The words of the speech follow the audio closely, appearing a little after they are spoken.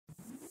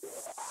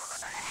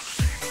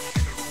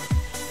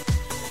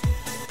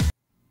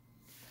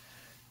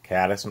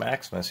Caddis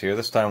Maximus here,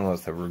 this time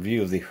with a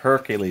review of the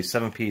Hercules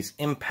 7-piece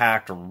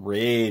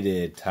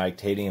impact-rated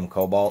titanium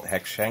cobalt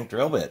hex shank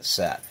drill bit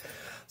set.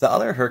 The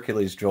other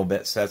Hercules drill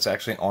bit sets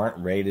actually aren't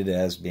rated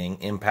as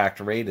being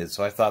impact-rated,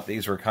 so I thought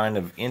these were kind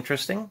of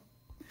interesting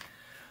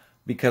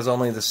because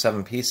only the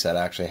 7-piece set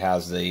actually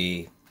has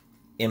the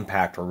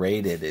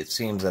impact-rated. It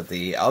seems that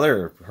the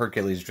other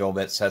Hercules drill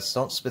bit sets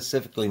don't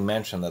specifically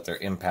mention that they're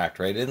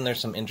impact-rated, and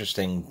there's some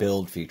interesting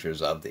build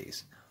features of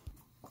these.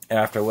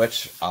 After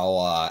which,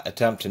 I'll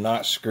attempt to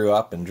not screw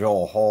up and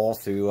drill a hole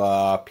through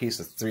a piece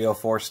of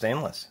 304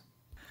 stainless.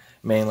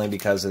 Mainly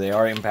because they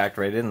are impact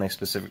rated, and they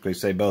specifically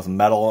say both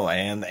metal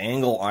and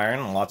angle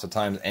iron. And lots of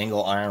times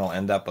angle iron will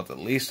end up with at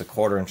least a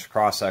 1/4 inch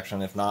cross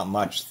section, if not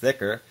much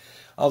thicker.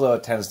 Although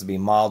it tends to be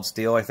mild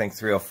steel, I think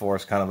 304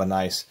 is kind of a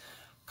nice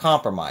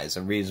compromise,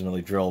 a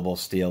reasonably drillable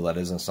steel that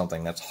isn't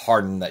something that's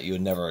hardened that you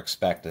would never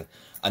expect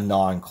a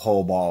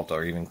non-cobalt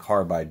or even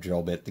carbide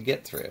drill bit to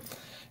get through.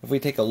 If we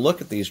take a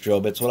look at these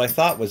drill bits, what I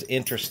thought was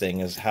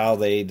interesting is how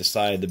they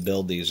decided to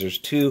build these. There's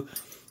two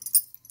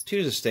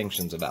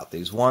distinctions about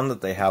these. One, that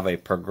they have a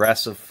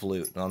progressive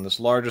flute. And on this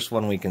largest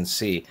one, we can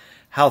see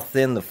how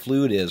thin the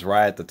flute is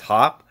right at the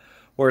top,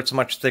 where it's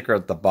much thicker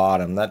at the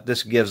bottom. That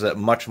just gives it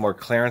much more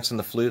clearance in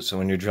the flute, so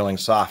when you're drilling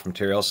soft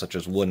materials such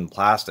as wood and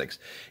plastics,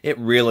 it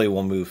really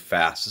will move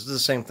fast. This is the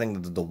same thing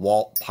that the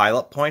DeWalt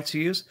pilot points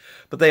use,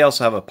 but they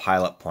also have a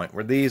pilot point,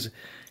 where these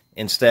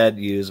instead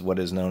use what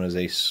is known as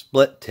a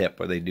split tip,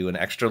 where they do an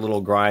extra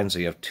little grind, so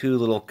you have two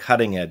little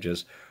cutting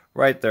edges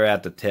right there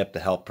at the tip to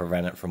help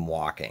prevent it from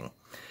walking.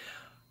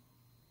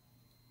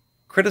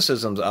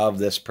 Criticisms of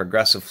this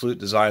progressive flute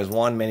design is,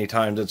 one, many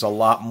times it's a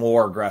lot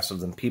more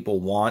aggressive than people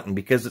want, and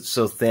because it's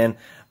so thin,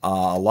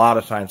 a lot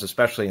of times,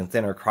 especially in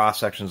thinner cross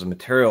sections of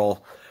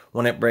material,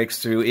 when it breaks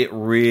through, it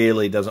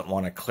really doesn't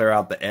want to clear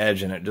out the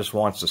edge, and it just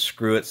wants to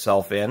screw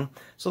itself in.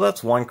 So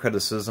that's one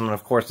criticism. And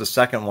of course, the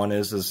second one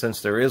is since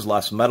there is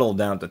less metal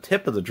down at the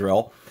tip of the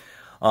drill,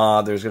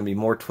 there's going to be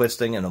more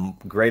twisting and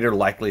a greater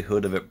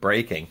likelihood of it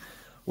breaking,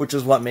 which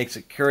is what makes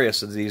it curious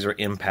that these are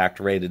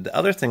impact rated. The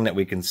other thing that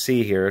we can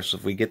see here, so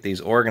if we get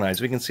these organized,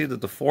 we can see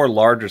that the 4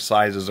 larger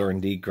sizes are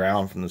indeed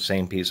ground from the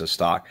same piece of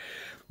stock.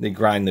 They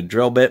grind the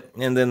drill bit,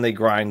 and then they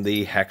grind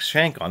the hex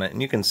shank on it.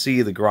 And you can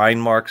see the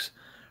grind marks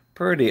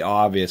pretty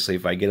obviously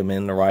if I get them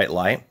in the right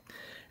light.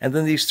 And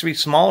then these 3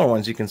 smaller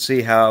ones you can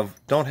see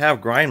don't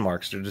have grind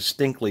marks. They're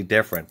distinctly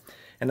different.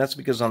 And that's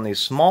because on these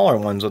smaller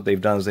ones, what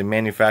they've done is they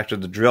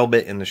manufactured the drill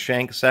bit and the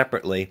shank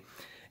separately,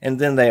 and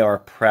then they are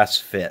press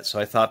fit. So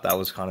I thought that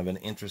was kind of an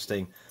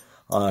interesting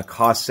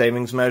cost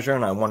savings measure,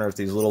 and I wonder if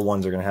these little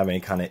ones are going to have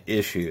any kind of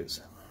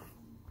issues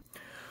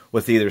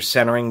with either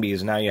centering,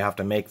 because now you have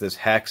to make this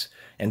hex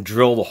and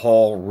drill the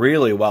hole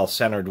really well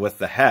centered with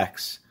the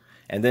hex,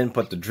 and then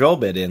put the drill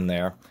bit in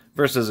there,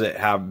 versus it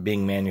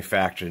being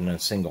manufactured in a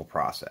single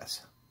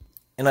process.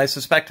 And I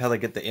suspect how they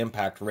get the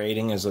impact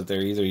rating is that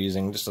they're either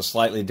using just a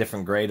slightly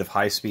different grade of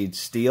high-speed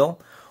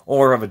steel,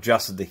 or have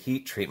adjusted the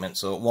heat treatment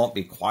so it won't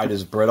be quite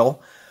as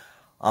brittle.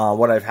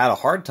 What I've had a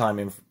hard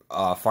time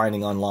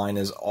finding online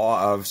is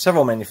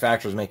several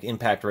manufacturers make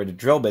impact-rated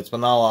drill bits,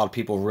 but not a lot of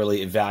people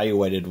really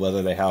evaluated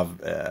whether they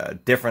have a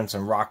difference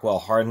in Rockwell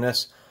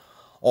hardness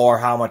or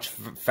how much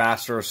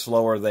faster or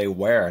slower they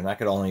wear, and that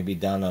could only be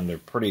done under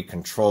pretty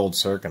controlled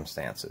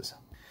circumstances.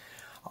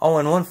 Oh,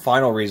 and one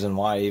final reason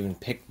why I even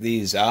picked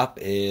these up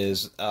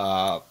is,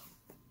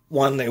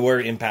 one, they were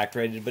impact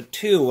rated, but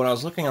two, when I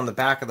was looking on the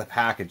back of the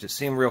package, it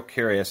seemed real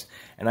curious,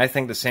 and I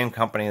think the same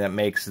company that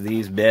makes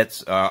these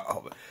bits,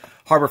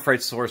 Harbor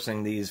Freight,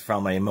 sourcing these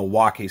from a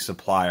Milwaukee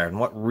supplier, and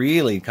what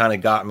really kind of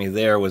got me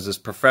there was this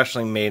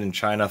professionally made in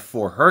China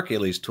for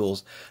Hercules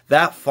tools.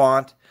 That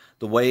font,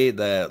 the way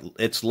that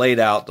it's laid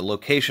out, the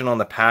location on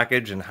the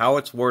package, and how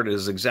it's worded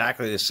is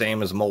exactly the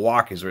same as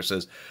Milwaukee's, where it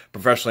says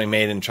professionally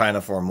made in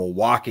China for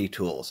Milwaukee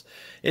tools.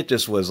 It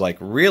just was like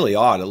really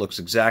odd. It looks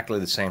exactly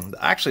the same.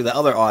 Actually, the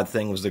other odd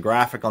thing was the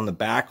graphic on the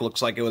back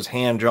looks like it was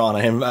hand-drawn.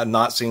 I have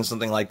not seen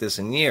something like this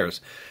in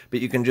years. But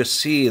you can just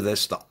see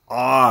the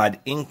odd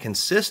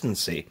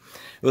inconsistency.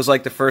 It was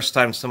like the first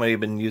time somebody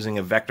had been using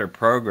a vector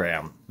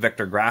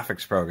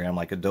graphics program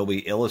like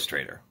Adobe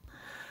Illustrator.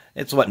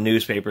 It's what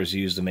newspapers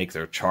use to make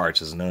their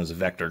charts, is known as a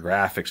vector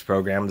graphics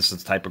program. This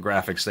is the type of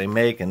graphics they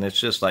make, and it's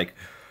just like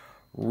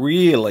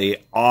really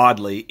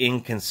oddly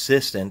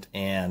inconsistent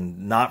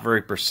and not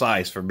very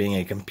precise for being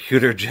a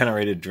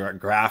computer-generated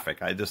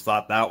graphic. I just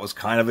thought that was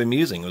kind of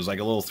amusing. It was like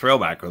a little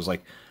throwback. It was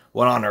like,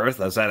 what on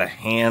earth? Is that a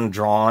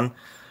hand-drawn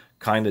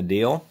kind of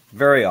deal?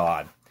 Very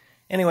odd.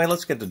 Anyway,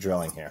 let's get to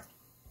drilling here.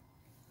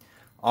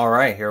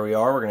 Alright, here we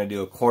are. We're going to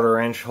do a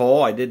 1/4 inch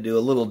hole. I did do a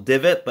little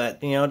divot,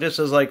 but, you know, just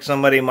as like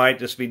somebody might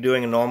just be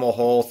doing a normal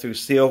hole through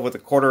steel with a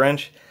 1/4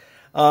 inch,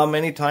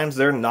 many times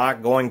they're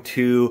not going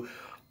to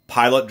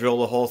pilot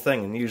drill the whole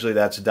thing, and usually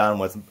that's done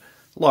with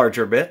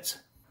larger bits,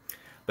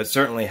 but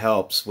certainly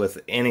helps with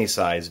any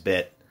size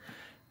bit.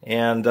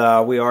 And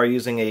we are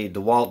using a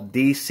DeWalt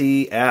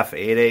DCF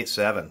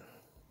 887.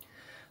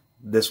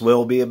 This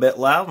will be a bit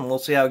loud, and we'll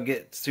see how it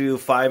gets through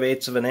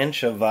 5/8 of an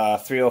inch of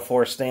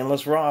 304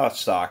 stainless raw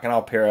stock. And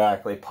I'll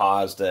periodically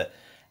pause to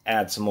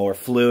add some more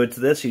fluid to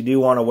this. You do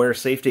want to wear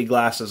safety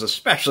glasses,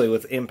 especially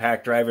with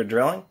impact driver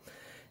drilling,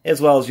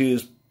 as well as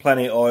use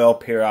plenty of oil,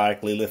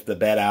 periodically lift the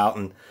bed out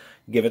and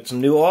give it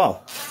some new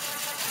oil.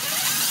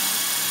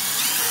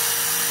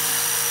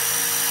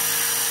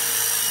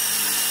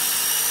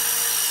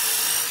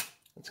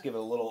 Let's give it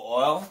a little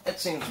oil. It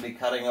seems to be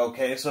cutting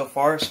okay so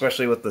far,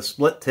 especially with the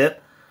split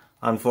tip.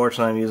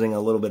 Unfortunately, I'm using a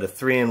little bit of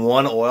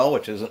 3-in-1 oil,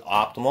 which isn't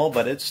optimal,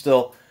 but it's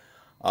still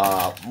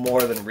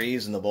more than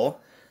reasonable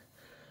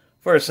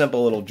for a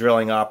simple little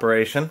drilling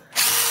operation.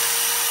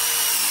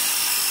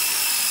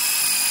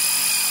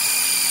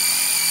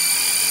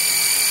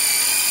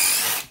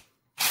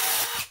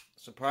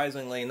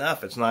 Surprisingly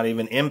enough, it's not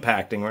even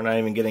impacting. We're not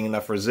even getting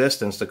enough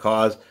resistance to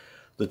cause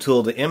the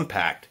tool to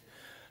impact.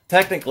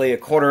 Technically, a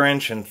 1/4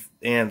 inch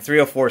and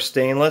 304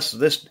 stainless,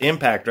 this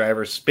impact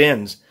driver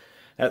spins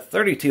at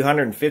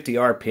 3,250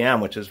 RPM,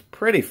 which is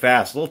pretty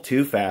fast, a little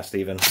too fast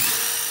even. It's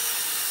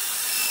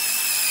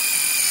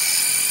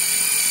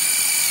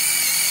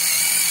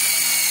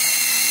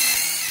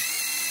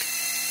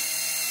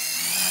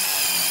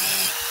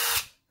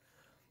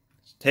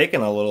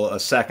taken a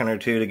second or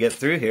two to get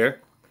through here.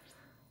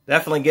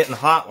 Definitely getting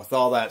hot with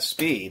all that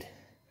speed.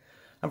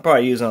 I'm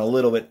probably using a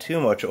little bit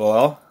too much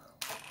oil.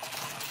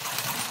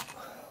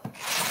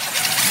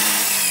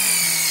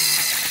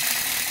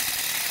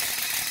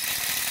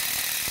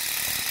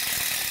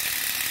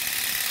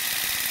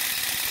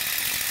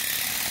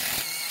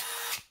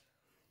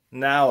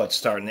 Now it's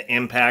starting to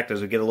impact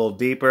as we get a little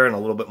deeper and a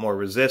little bit more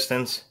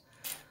resistance.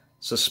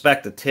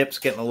 Suspect the tip's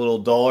getting a little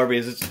duller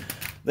because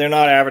they're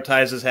not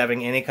advertised as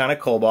having any kind of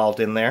cobalt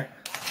in there.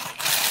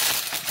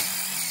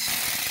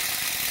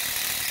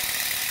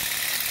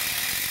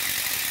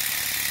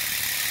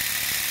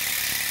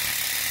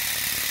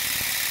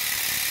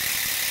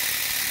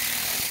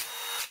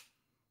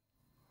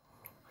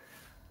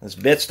 This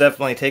bit's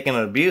definitely taking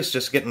an abuse,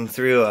 just getting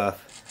through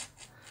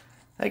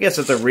I guess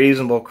it's a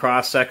reasonable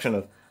cross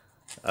section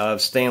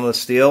of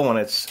stainless steel when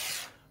it's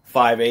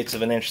 5/8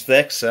 of an inch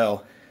thick,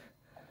 so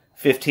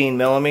 15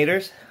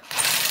 millimeters.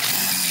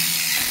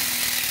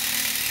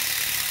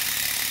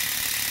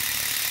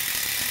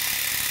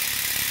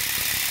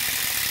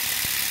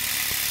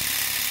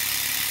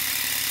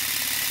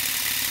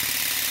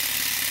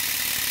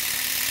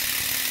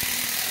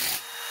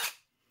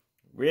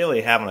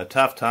 Really having a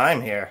tough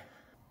time here.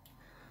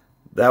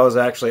 That was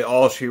actually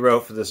all she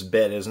wrote for this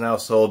bit. It is now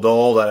so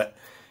dull that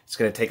it's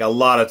going to take a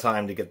lot of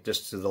time to get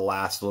just to the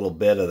last little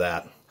bit of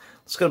that.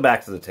 Let's go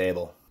back to the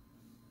table.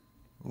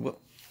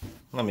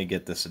 Let me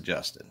get this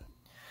adjusted.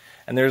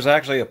 And there's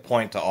actually a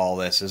point to all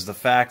this, is the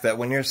fact that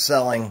when you're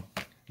selling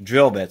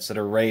drill bits that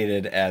are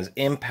rated as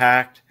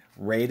impact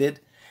rated,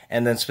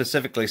 and then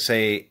specifically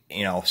say,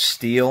 you know,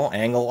 steel,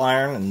 angle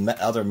iron, and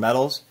other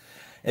metals,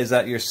 is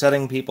that you're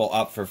setting people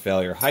up for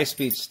failure.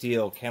 High-speed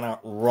steel cannot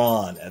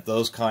run at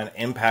those kind of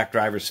impact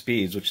driver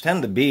speeds, which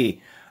tend to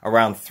be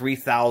around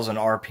 3,000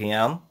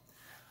 RPM.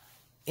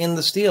 In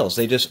the steels,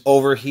 they just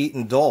overheat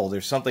and dull.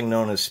 There's something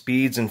known as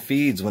speeds and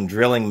feeds when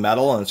drilling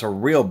metal, and it's a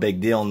real big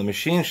deal in the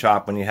machine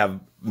shop when you have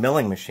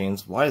milling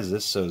machines. Why is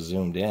this so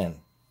zoomed in?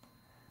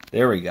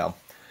 There we go.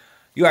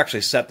 You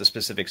actually set the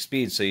specific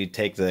speed, so you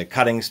take the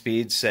cutting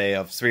speed, say,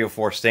 of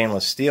 304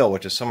 stainless steel,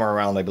 which is somewhere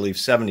around, I believe,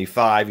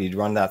 75. You'd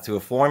run that through a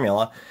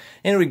formula,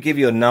 and it would give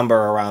you a number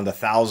around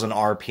 1,000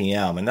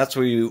 RPM, and that's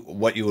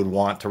what you would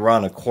want to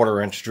run a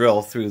 1/4 inch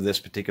drill through this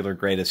particular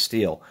grade of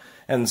steel.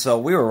 And so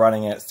we were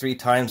running at 3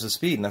 times the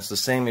speed, and that's the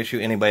same issue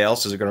anybody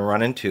else is going to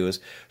run into. Is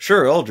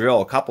sure, it'll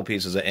drill a couple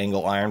pieces of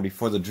angle iron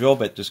before the drill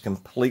bit just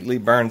completely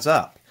burns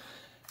up.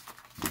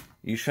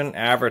 You shouldn't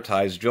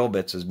advertise drill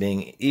bits as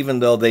being, even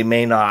though they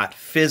may not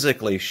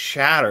physically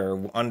shatter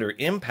under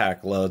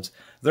impact loads,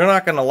 they're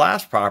not going to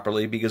last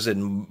properly, because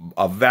in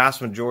a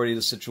vast majority of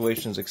the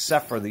situations,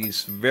 except for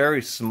these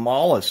very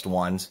smallest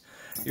ones,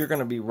 you're going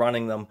to be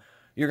running them,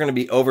 you're going to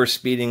be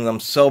overspeeding them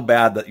so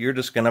bad that you're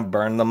just going to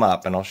burn them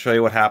up. And I'll show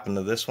you what happened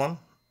to this one.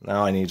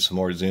 Now I need some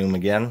more zoom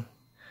again.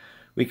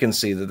 We can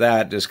see that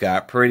that just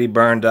got pretty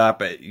burned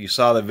up. You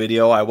saw the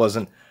video. I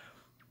wasn't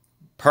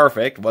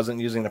perfect, wasn't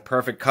using the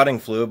perfect cutting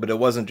fluid, but it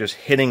wasn't just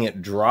hitting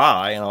it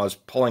dry, and I was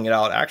pulling it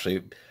out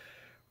actually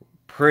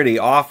pretty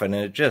often,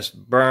 and it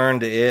just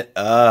burned it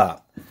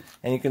up.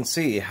 And you can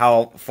see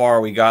how far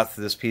we got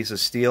through this piece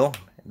of steel.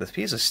 This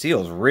piece of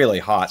steel is really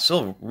hot.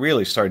 Still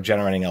really started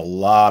generating a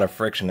lot of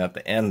friction at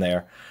the end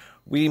there.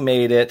 We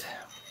made it,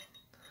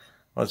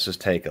 let's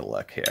just take a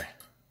look here.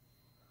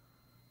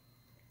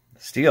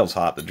 The steel's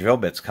hot, the drill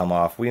bits come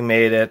off. We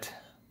made it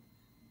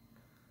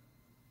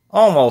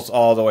almost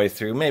all the way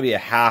through, maybe a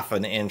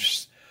 1/2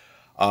 inch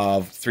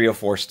of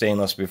 304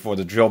 stainless before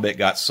the drill bit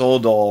got so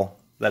dull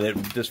that it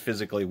just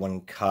physically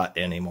wouldn't cut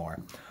anymore.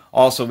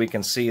 Also, we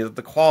can see that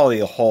the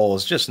quality of the hole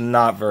is just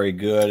not very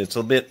good. It's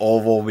a bit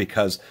oval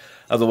because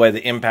of the way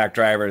the impact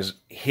driver is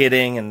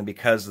hitting, and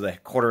because of the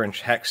 1/4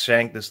 inch hex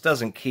shank. This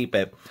doesn't keep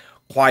it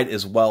quite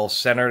as well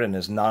centered and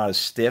is not as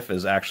stiff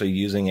as actually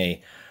using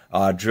a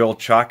drill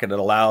chuck, and it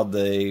allowed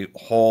the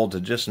hole to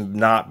just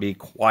not be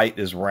quite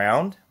as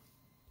round.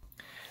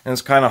 And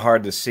it's kind of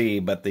hard to see,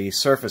 but the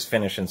surface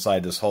finish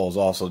inside this hole is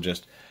also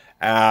just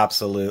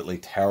absolutely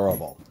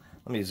terrible.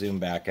 Let me zoom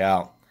back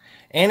out.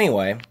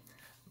 Anyway,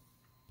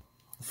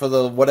 for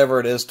the whatever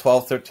it is,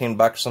 12, 13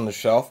 bucks on the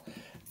shelf,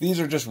 these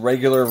are just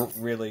regular,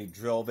 really,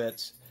 drill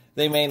bits.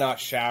 They may not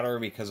shatter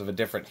because of a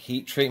different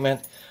heat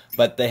treatment,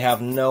 but they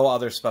have no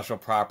other special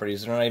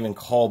properties. They're not even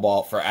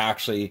cobalt for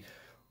actually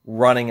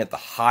running at the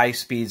high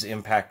speeds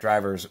impact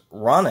drivers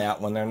run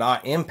at when they're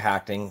not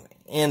impacting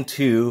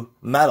into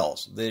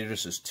metals. They're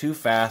just too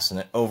fast and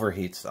it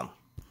overheats them.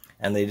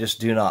 And they just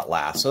do not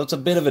last. So it's a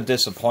bit of a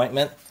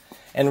disappointment.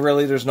 And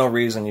really, there's no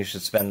reason you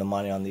should spend the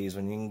money on these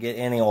when you can get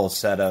any old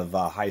set of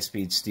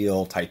high-speed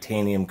steel,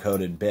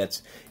 titanium-coated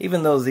bits.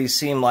 Even though these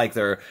seem like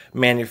they're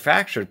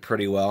manufactured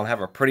pretty well and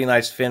have a pretty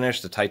nice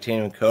finish, the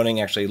titanium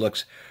coating actually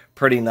looks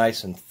pretty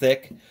nice and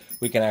thick.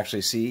 We can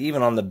actually see,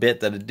 even on the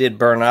bit that it did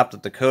burn up,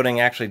 that the coating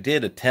actually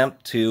did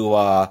attempt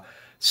to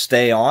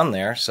stay on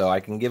there. So I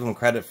can give them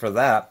credit for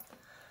that.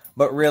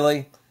 But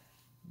really,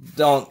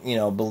 don't,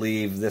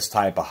 believe this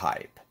type of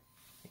hype.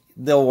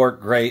 They'll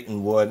work great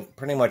in wood.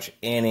 Pretty much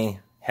any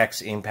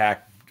hex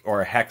impact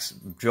or hex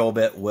drill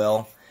bit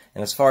will.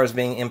 And as far as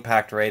being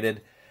impact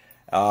rated,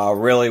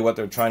 really what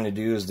they're trying to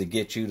do is to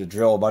get you to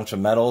drill a bunch of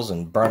metals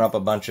and burn up a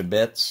bunch of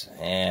bits.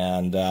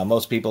 And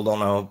most people don't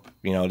know,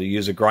 to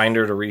use a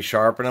grinder to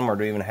resharpen them or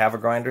to even have a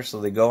grinder, so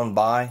they go and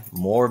buy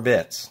more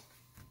bits.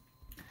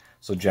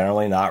 So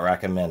generally not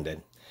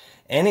recommended.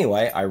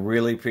 Anyway, I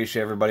really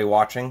appreciate everybody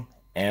watching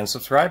and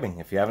subscribing.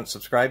 If you haven't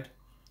subscribed,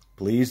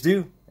 please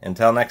do.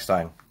 Until next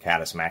time,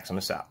 Catus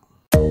Maximus out.